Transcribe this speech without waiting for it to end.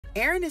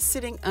Aaron is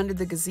sitting under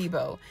the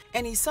gazebo,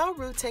 and he saw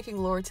Ruth taking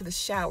Laura to the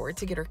shower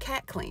to get her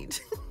cat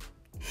cleaned.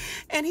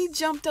 And he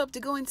jumped up to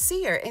go and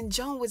see her, and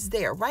Joan was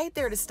there, right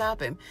there to stop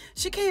him.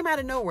 She came out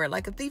of nowhere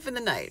like a thief in the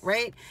night,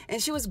 right?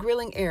 And she was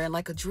grilling Aaron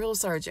like a drill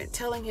sergeant,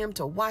 telling him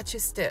to watch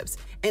his steps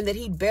and that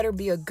he'd better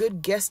be a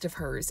good guest of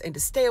hers and to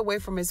stay away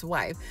from his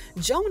wife.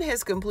 Joan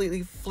has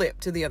completely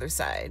flipped to the other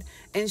side,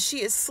 and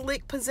she is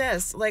slick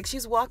possessed, like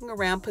she's walking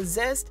around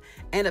possessed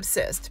and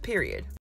obsessed, period.